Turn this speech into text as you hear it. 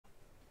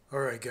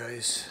Alright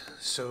guys,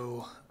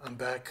 so I'm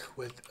back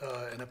with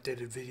an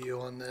updated video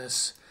on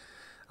this.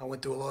 I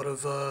went through a lot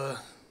of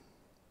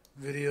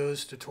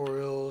videos,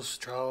 tutorials,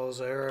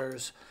 trials,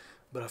 errors,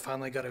 but I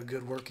finally got a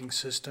good working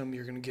system.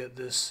 You're going to get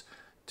this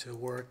to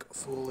work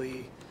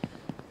fully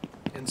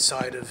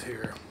inside of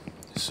here.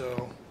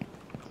 So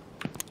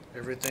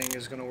everything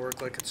is going to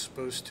work like it's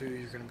supposed to.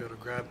 You're going to be able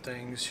to grab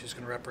things. She's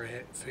going to wrap her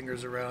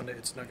fingers around it.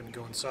 It's not going to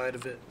go inside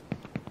of it.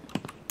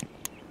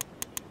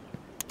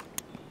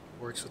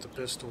 Works with the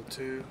pistol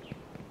too.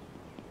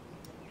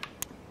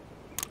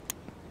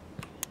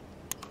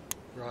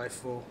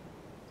 Rifle.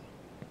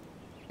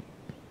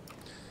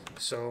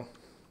 So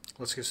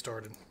let's get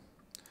started.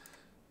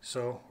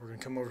 So we're going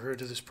to come over here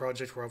to this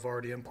project where I've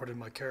already imported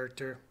my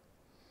character.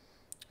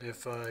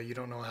 If you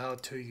don't know how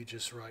to, you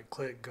just right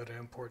click, go to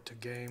import to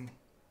game,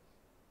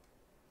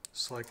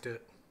 select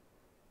it.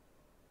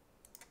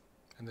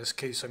 In this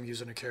case I'm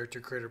using a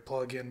character creator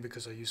plugin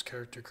because I use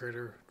character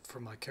creator for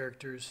my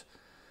characters.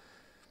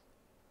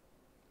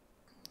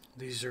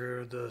 These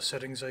are the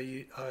settings I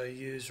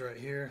use right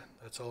here.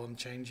 That's all I'm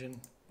changing.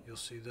 You'll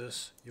see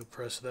this. You'll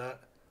press that.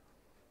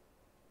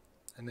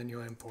 And then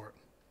you'll import.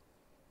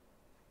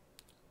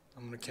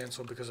 I'm going to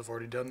cancel because I've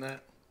already done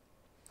that.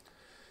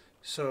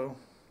 So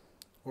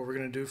what we're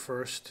going to do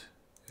first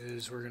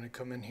is we're going to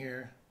come in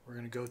here. We're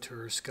going to go to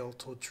our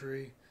skeleton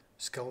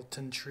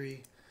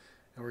tree.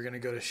 And we're going to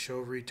go to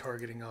show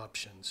retargeting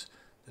options.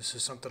 This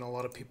is something a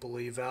lot of people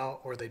leave out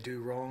or they do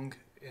wrong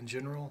in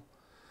general.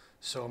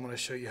 So I'm going to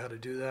show you how to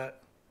do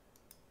that.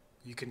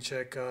 You can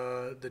check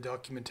the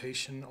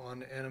documentation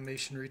on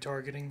animation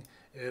retargeting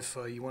if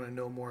you want to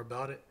know more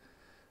about it.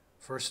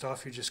 First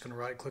off, you're just going to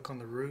right click on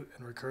the root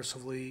and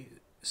recursively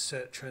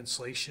set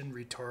translation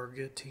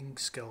retargeting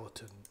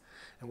skeleton.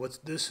 And what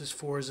this is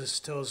for is this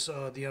tells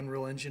the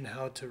Unreal Engine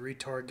how to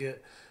retarget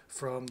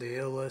from the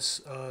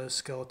ALS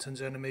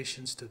skeleton's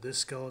animations to this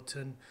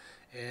skeleton.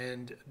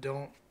 And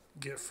don't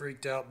get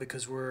freaked out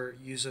because we're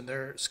using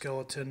their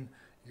skeleton.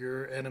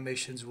 Your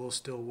animations will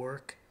still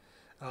work.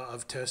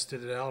 I've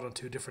tested it out on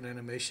 2 different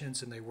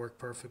animations and they work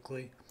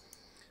perfectly.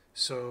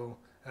 So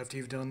after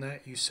you've done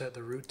that, you set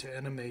the root to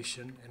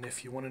animation, and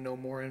if you want to know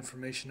more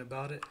information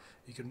about it,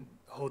 you can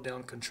hold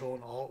down Control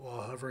and Alt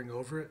while hovering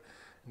over it,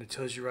 and it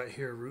tells you right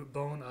here root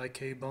bone,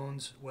 IK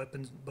bones,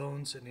 weapon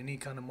bones, and any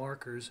kind of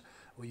markers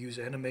will use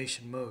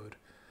animation mode.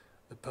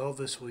 The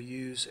pelvis will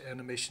use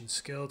animation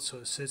scaled so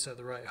it sits at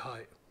the right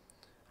height.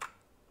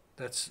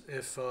 That's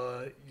if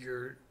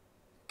your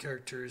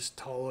character is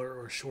taller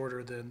or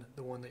shorter than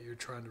the one that you're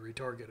trying to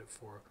retarget it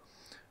for,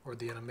 or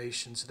the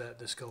animations that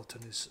the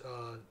skeleton is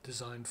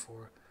designed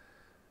for.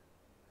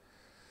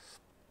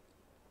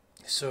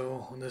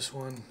 So on this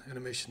one,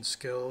 animation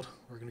scaled,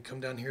 we're going to come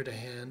down here to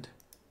hand.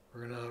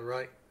 We're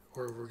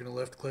going to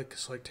left click,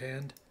 select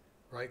hand,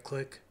 right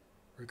click,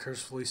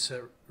 recursively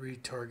set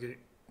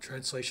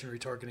translation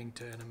retargeting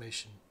to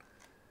animation.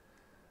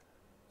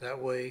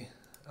 That way,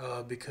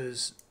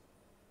 because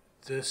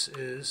this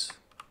is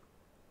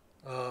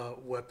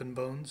weapon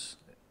bones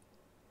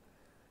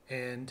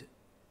and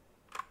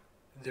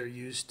they're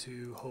used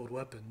to hold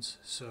weapons,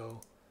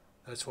 so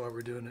that's why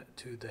we're doing it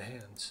to the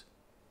hands.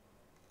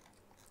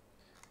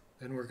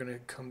 Then we're going to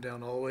come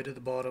down all the way to the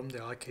bottom.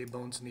 The IK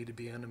bones need to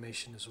be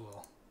animation as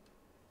well.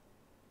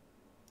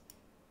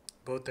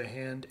 Both the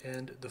hand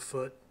and the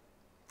foot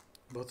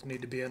both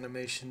need to be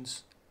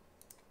animations,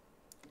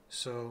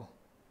 so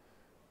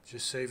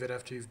just save it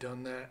after you've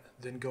done that.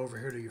 Then go over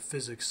here to your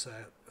physics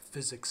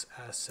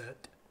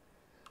asset.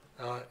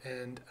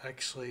 And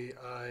actually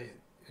I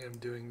am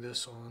doing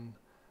this on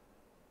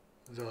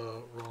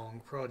the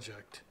wrong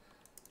project.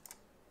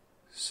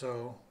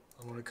 So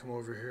I'm going to come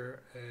over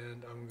here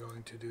and I'm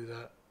going to do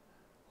that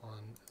on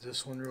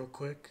this one real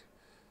quick.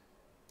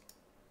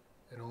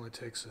 It only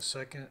takes a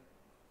second.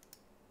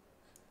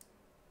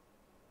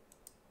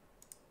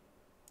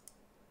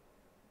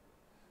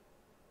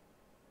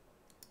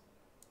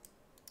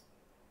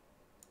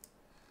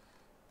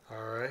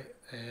 Alright,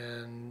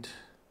 and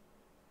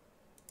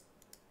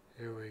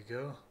here we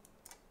go.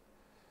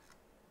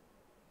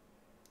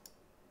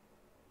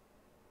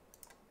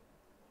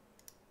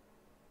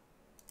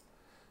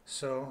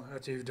 So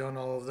after you've done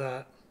all of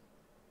that,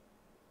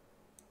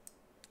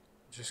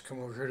 just come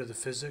over here to the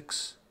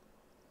physics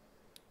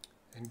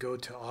and go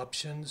to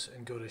options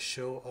and go to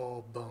show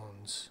all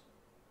bones.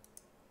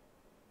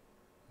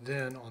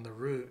 Then on the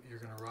root you're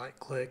going to right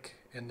click,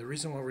 and the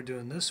reason why we're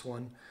doing this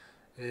one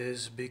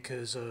is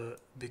because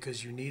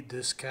you need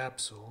this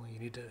capsule. You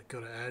need to go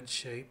to add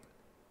shape,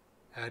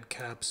 add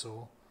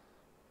capsule,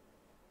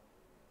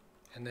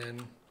 and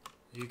then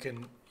you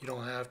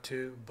don't have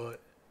to, but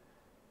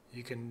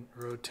you can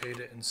rotate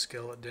it and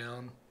scale it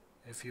down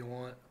if you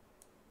want.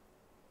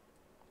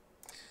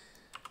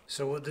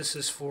 So what this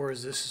is for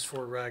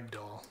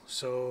Ragdoll.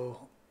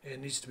 So it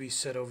needs to be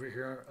set over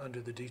here under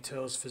the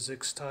details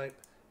physics type.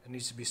 It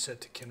needs to be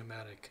set to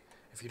kinematic.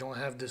 If you don't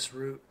have this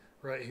root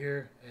right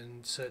here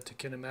and set to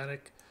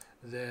kinematic,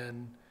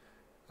 then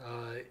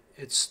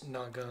it's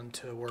not going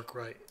to work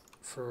right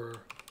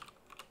for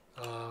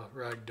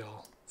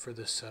Ragdoll for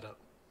this setup.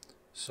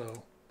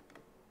 So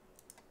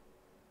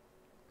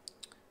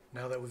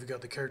now that we've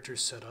got the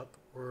characters set up,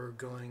 we're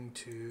going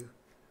to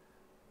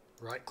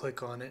right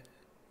click on it,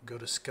 go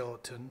to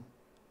Skeleton,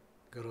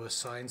 go to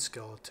Assign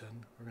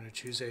Skeleton. We're going to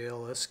choose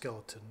ALS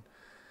Skeleton.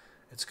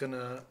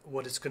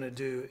 What it's gonna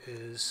do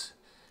is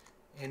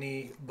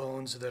any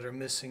bones that are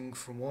missing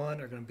from one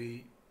are going to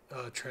be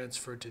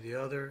transferred to the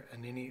other,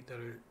 and any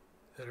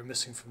that are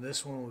missing from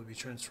this one will be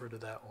transferred to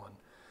that one.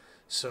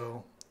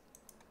 So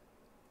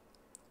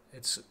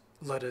it's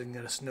letting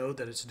us know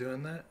that it's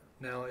doing that.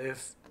 Now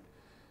if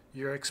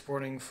you're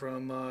exporting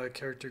from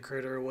Character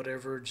Creator or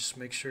whatever, just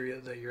make sure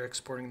that you're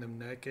exporting them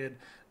naked.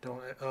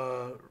 Don't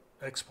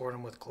export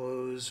them with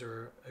clothes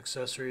or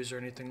accessories or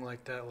anything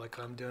like that like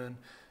I'm doing.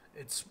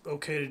 It's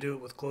okay to do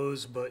it with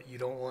clothes, but you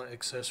don't want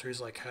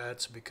accessories like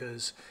hats,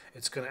 because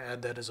it's going to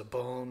add that as a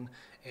bone,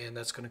 and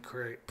that's going to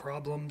create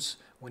problems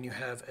when you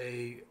have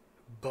a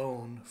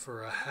bone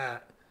for a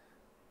hat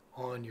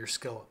on your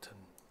skeleton.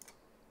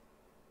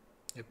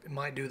 It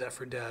might do that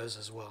for Daz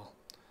as well.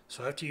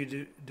 So after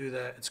you do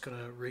that, it's going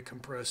to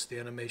recompress the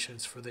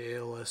animations for the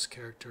ALS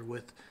character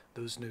with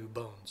those new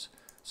bones.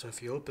 So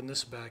if you open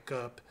this back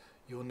up,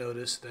 you'll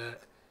notice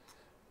that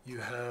you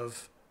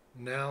have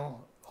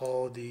now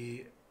all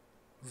the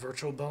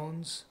virtual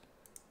bones,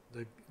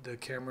 the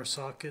camera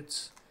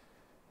sockets,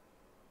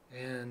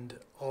 and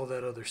all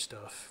that other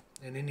stuff,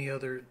 and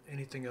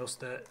anything else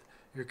that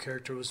your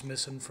character was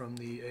missing from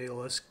the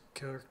ALS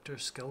character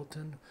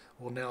skeleton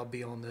will now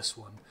be on this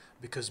one,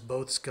 because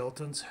both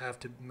skeletons have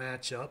to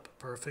match up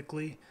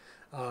perfectly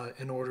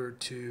in order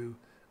to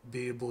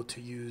be able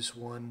to use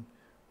one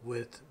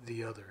with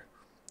the other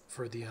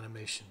for the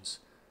animations.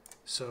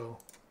 So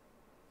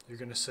you're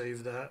going to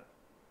save that.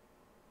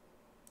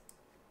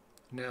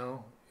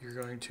 Now you're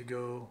going to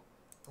go,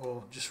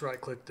 just right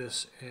click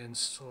this and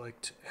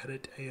select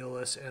Edit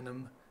ALS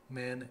Anim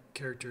Man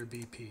Character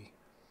BP.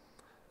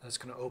 That's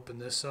going to open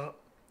this up.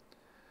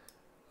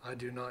 I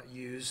do not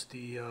use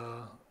the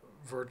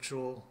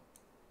virtual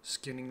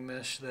skinning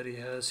mesh that he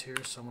has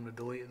here, so I'm going to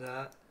delete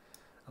that.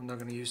 I'm not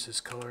going to use his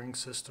coloring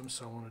system,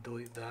 so I want to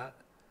delete that.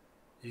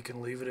 You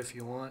can leave it if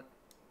you want,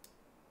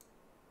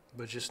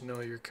 but just know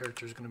your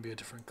character is going to be a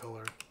different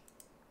color.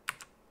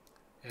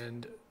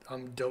 And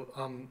I'm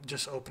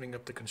just opening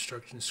up the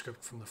construction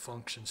script from the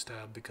functions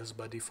tab, because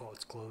by default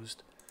it's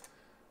closed.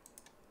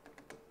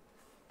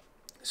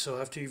 So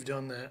after you've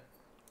done that,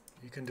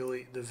 you can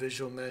delete the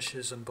visual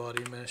meshes and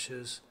body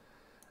meshes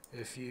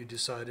if you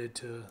decided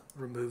to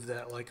remove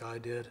that like I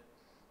did.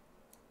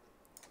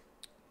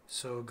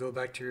 So go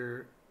back to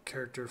your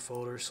character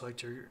folder,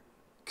 select your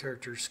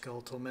character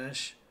skeletal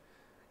mesh,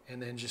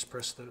 and then just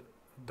press the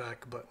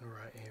back button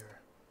right here.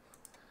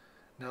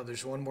 Now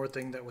there's one more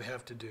thing that we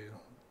have to do.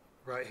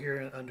 Right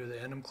here under the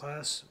Anim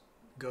class,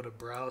 go to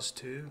Browse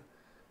to,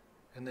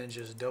 and then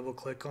just double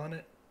click on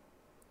it.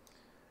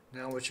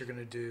 Now what you're going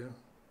to do,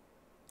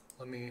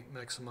 let me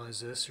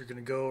maximize this. You're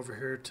going to go over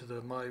here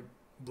to My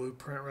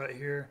Blueprint right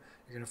here.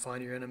 You're going to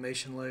find your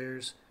animation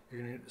layers.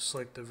 You're going to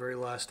select the very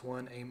last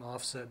one, Aim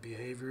Offset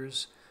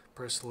Behaviors.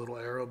 Press the little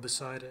arrow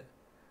beside it.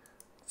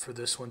 For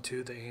this one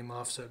too, the Aim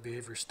Offset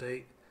Behavior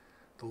State.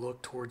 The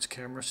Look Towards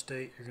Camera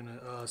State, you're going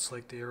to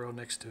select the arrow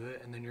next to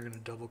it, and then you're going to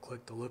double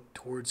click the Look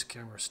Towards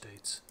Camera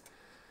States.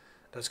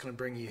 That's going to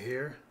bring you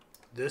here.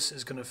 This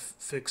is going to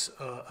fix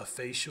a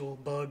facial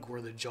bug where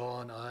the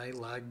jaw and eye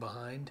lag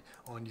behind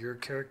on your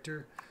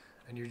character,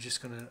 and you're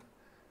just going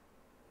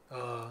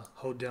to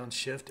hold down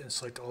Shift and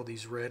select all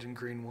these red and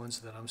green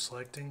ones that I'm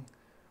selecting.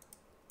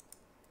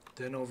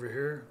 Then over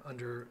here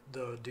under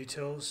the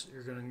details,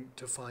 you're going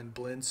to find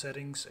Blend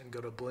Settings and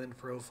go to Blend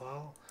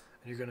Profile.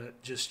 And you're going to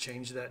just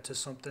change that to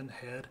something,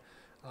 head,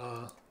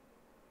 and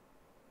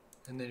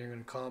then you're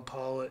going to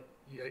compile it.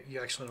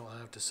 You actually don't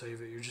have to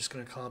save it. You're just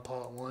going to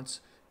compile it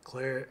once,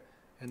 clear it,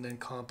 and then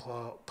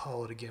compile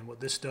it again. What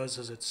this does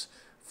is it's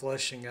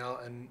fleshing it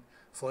out and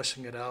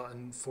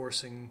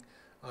forcing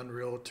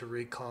Unreal to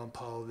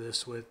recompile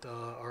this with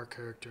our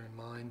character in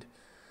mind.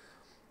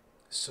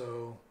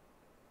 So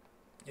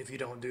if you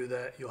don't do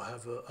that, you'll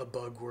have a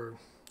bug where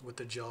with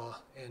the jaw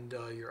and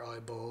your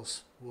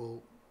eyeballs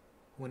will,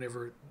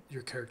 whenever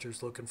your character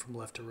is looking from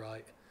left to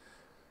right.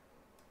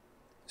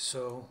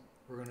 So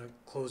we're going to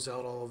close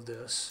out all of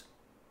this.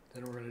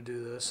 Then we're going to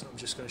do this. I'm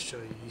just going to show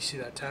you. You see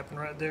that tapping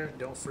right there?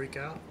 Don't freak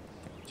out.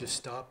 Just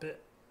stop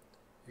it.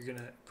 You're going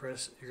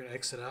to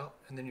exit out,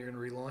 and then you're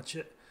going to relaunch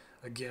it.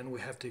 Again, we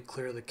have to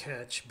clear the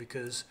cache,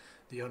 because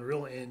the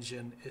Unreal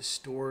Engine, it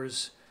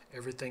stores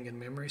everything in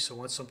memory. So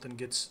once something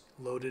gets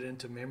loaded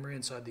into memory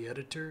inside the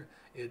editor,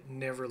 it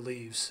never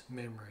leaves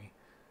memory.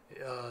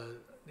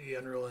 The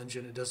Unreal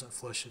Engine, it doesn't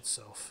flush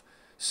itself.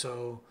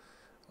 So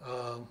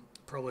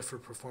probably for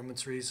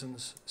performance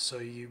reasons. So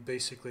you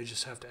basically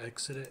just have to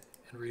exit it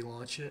and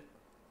relaunch it.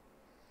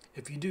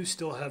 If you do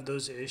still have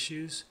those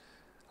issues,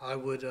 I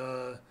would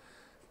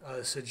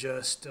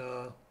suggest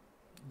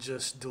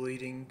just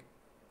deleting,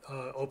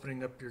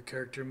 opening up your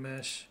character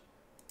mesh,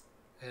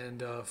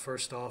 and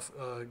first off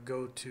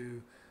go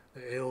to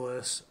the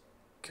ALS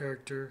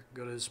character,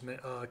 go to his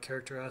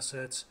character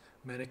assets,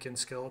 mannequin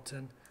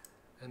skeleton,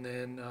 and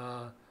then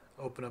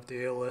open up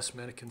the ALS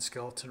mannequin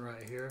skeleton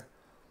right here.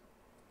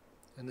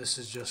 And this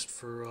is just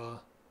for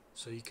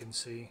so you can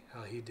see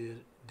how he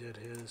did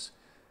his.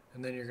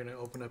 And then you're going to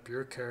open up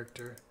your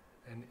character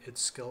and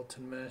its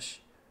skeleton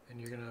mesh, and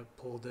you're going to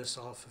pull this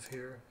off of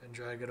here and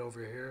drag it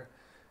over here,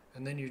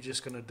 and then you're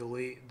just going to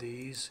delete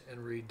these and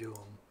redo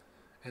them.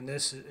 And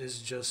this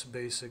is just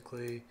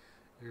basically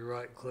you're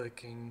right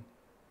clicking.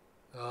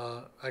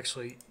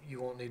 Actually, you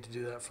won't need to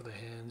do that for the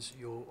hands.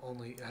 You'll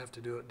only have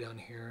to do it down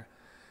here.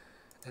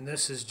 And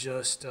this is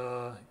just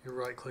you're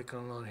right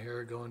clicking on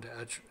here, going to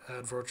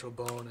add virtual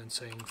bone and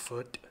saying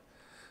foot.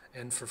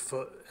 And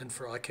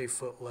for IK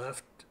foot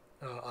left,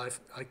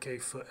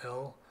 IK foot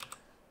L,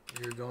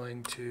 you're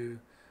going to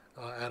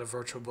add a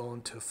virtual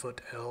bone to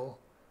foot L,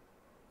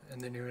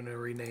 and then you're going to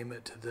rename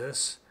it to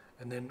this.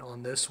 And then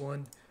on this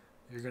one,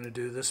 you're going to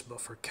do this,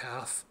 but for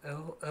calf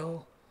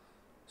L.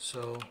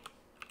 So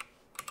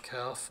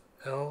calf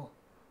L,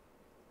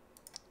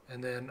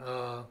 and then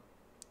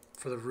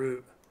for the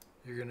root,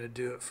 you're going to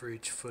do it for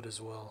each foot as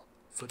well.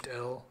 Foot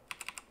L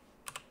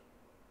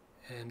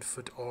and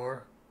foot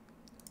R,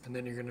 and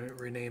then you're going to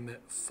rename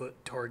it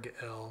foot target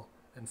L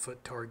and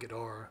foot target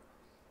R,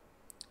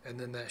 and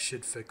then that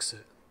should fix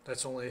it.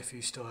 That's only if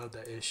you still have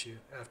that issue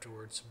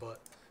afterwards,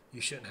 but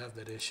you shouldn't have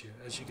that issue.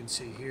 As you can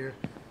see here,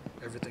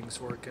 everything's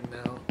working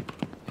now.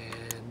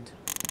 And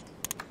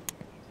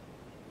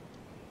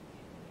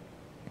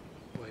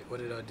wait, what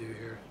did I do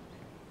here?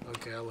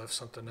 Okay, I left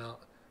something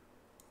out.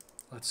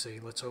 Let's see,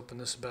 let's open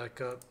this back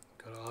up.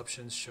 Go to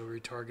options, show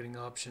retargeting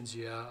options.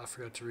 Yeah, I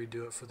forgot to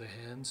redo it for the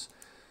hands.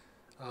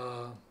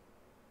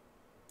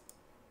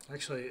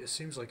 Actually, it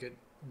seems like it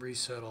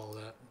reset all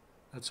that.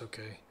 That's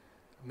okay.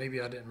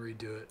 Maybe I didn't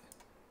redo it.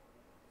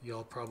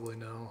 Y'all probably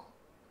know.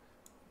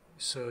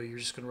 So you're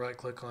just going to right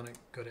click on it,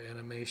 go to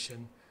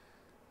animation,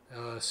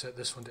 set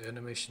this one to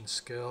animation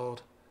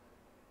scaled.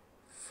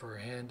 For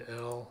hand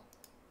L,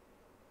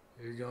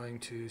 you're going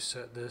to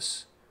set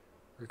this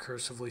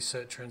recursively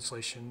set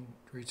translation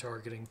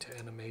retargeting to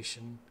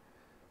animation.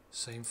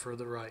 Same for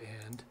the right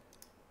hand.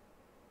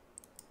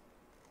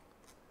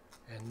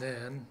 And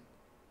then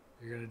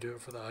you're going to do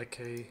it for the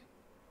IK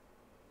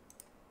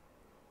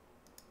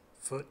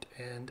foot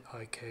and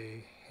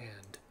IK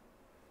hand.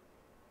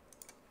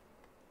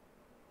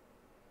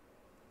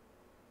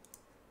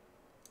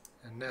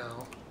 And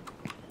now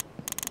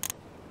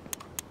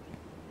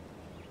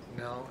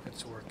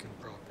it's working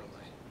properly.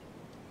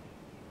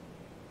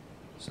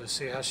 So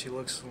see how she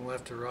looks from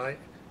left to right?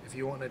 If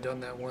you wouldn't have done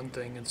that one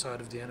thing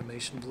inside of the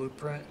animation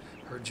blueprint,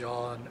 her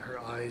jaw and her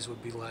eyes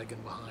would be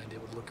lagging behind.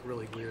 It would look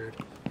really weird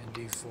and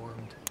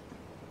deformed.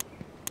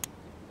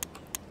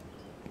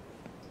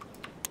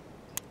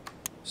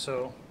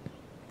 So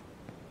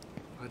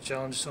I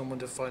challenge someone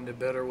to find a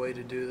better way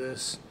to do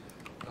this.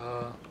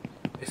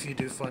 If you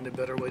do find a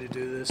better way to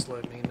do this,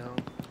 let me know.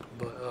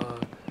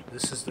 But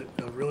this is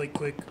a really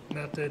quick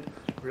method,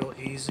 real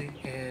easy,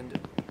 and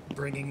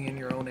bringing in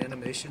your own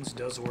animations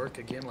does work.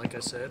 Again, like I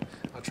said,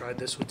 I tried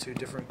this with 2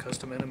 different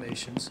custom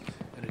animations,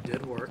 and it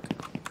did work.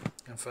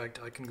 In fact,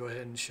 I can go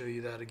ahead and show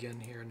you that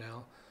again here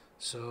now.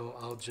 So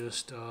I'll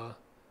just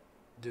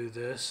do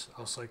this.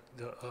 I'll select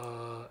the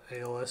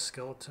ALS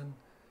skeleton,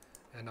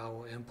 and I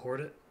will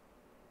import it.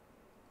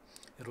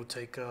 It'll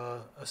take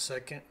a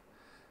second,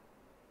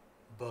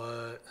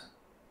 but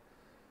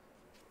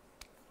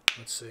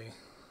let's see.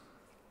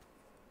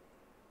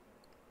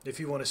 If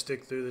you want to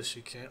stick through this,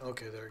 you can.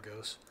 Okay, there it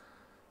goes.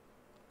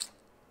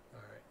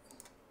 Alright.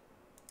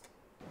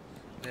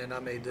 And I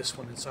made this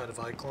one inside of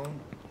iClone.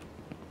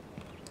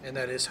 And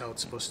that is how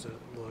it's supposed to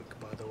look,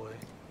 by the way.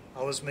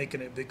 I was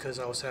making it because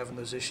I was having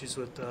those issues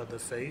with the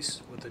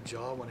face, with the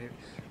jaw,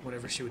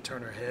 whenever she would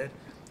turn her head.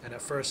 And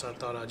at first I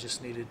thought I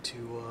just needed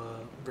to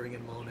bring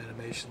in my own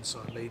animation, so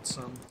I made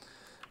some.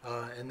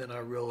 And then I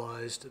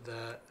realized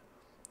that,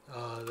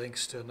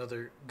 thanks to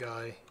another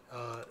guy,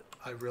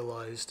 I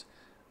realized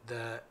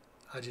that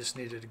I just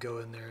needed to go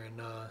in there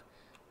and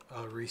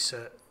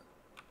reset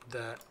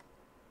that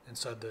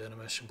inside the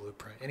animation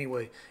blueprint.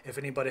 Anyway, if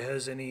anybody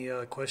has any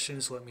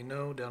questions, let me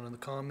know down in the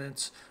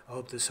comments. I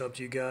hope this helped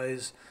you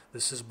guys.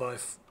 This is by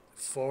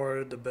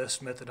far the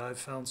best method I've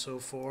found so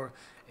far,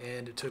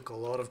 and it took a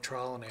lot of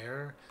trial and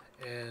error,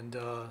 and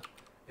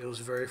it was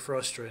very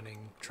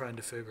frustrating trying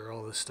to figure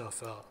all this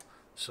stuff out.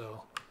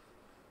 So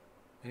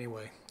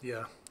anyway,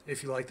 yeah,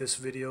 if you like this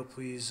video,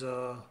 please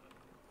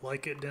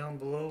like it down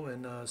below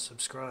and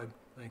subscribe.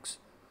 Thanks.